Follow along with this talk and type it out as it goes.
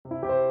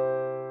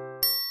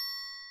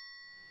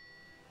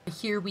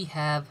Here we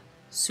have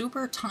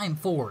Super Time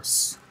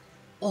Force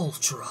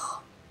Ultra.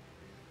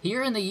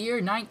 Here in the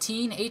year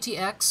 19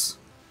 ATX,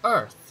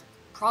 Earth.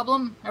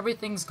 Problem,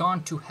 everything's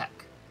gone to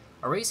heck.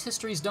 Erase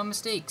history's dumb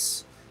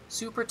mistakes.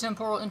 Super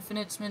Temporal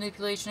Infinite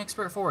Manipulation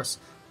Expert Force.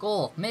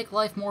 Goal, make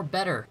life more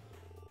better.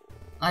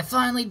 I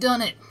finally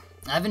done it!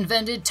 I've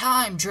invented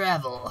time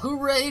travel!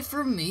 Hooray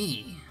for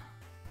me!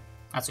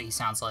 That's what he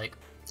sounds like.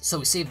 So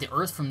we saved the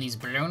Earth from these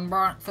balloon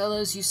bark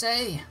fellas, you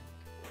say?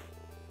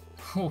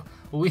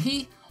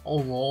 We? Oh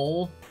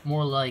lol,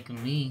 more like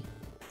me.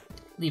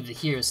 Leave the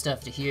hero stuff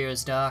to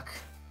heroes, Doc.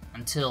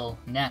 Until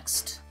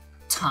next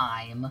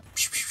time.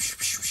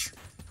 This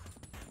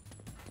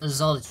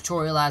is all the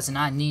tutorializing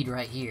I need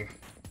right here.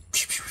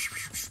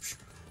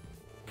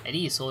 At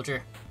ease,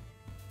 soldier.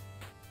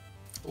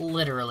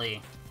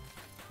 Literally.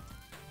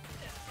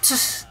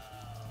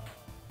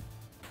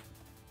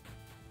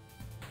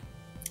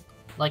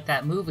 Like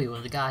that movie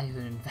with the guy who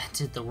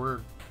invented the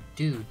word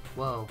dude.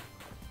 Whoa.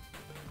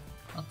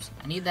 Oops,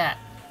 I need that.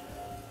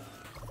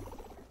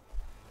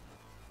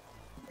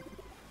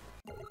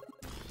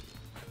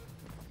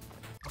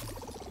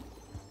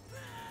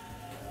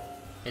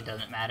 It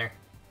doesn't matter.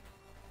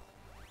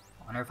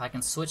 I wonder if I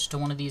can switch to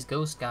one of these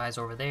ghost guys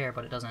over there,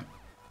 but it doesn't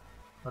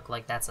look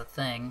like that's a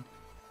thing.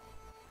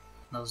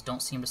 Those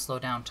don't seem to slow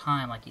down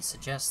time like he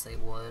suggests they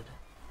would.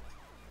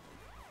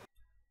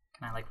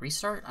 Can I, like,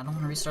 restart? I don't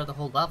want to restart the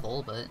whole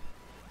level, but...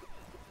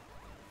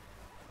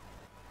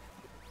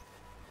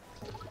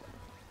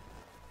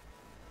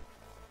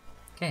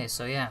 Okay,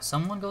 so yeah,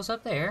 someone goes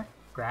up there,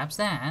 grabs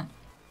that.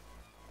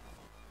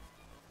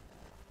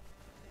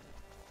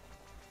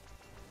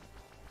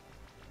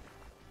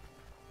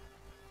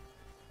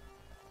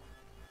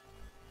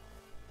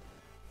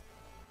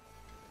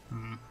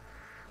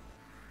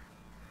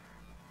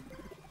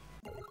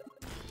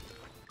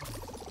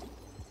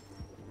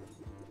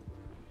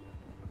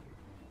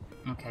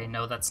 Okay,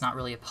 no, that's not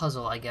really a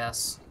puzzle, I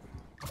guess.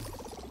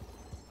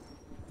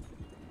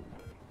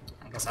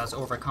 I guess I was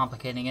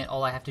overcomplicating it.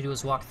 All I have to do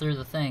is walk through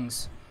the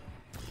things.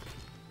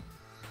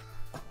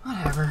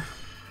 Whatever.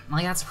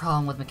 Like, that's the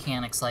problem with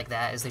mechanics like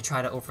that, is they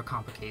try to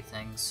overcomplicate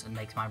things and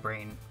make my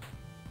brain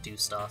do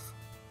stuff.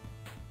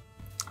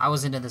 I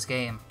was into this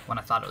game when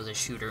I thought it was a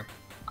shooter.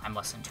 I'm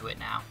less into it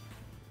now.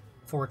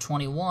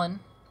 421,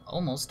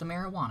 almost a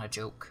marijuana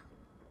joke.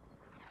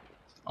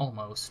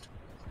 Almost.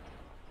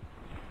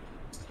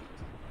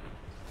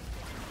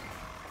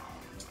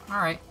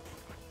 Alright.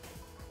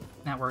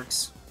 That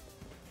works.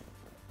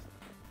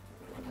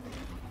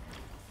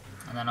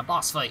 And then a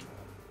boss fight.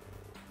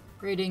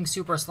 Greetings,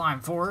 Super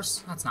Slime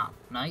Force. That's not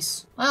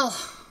nice. Well,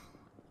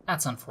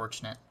 that's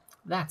unfortunate.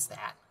 That's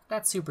that.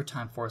 That's Super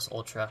Time Force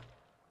Ultra.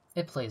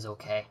 It plays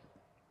okay.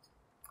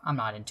 I'm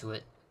not into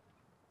it.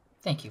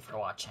 Thank you for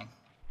watching.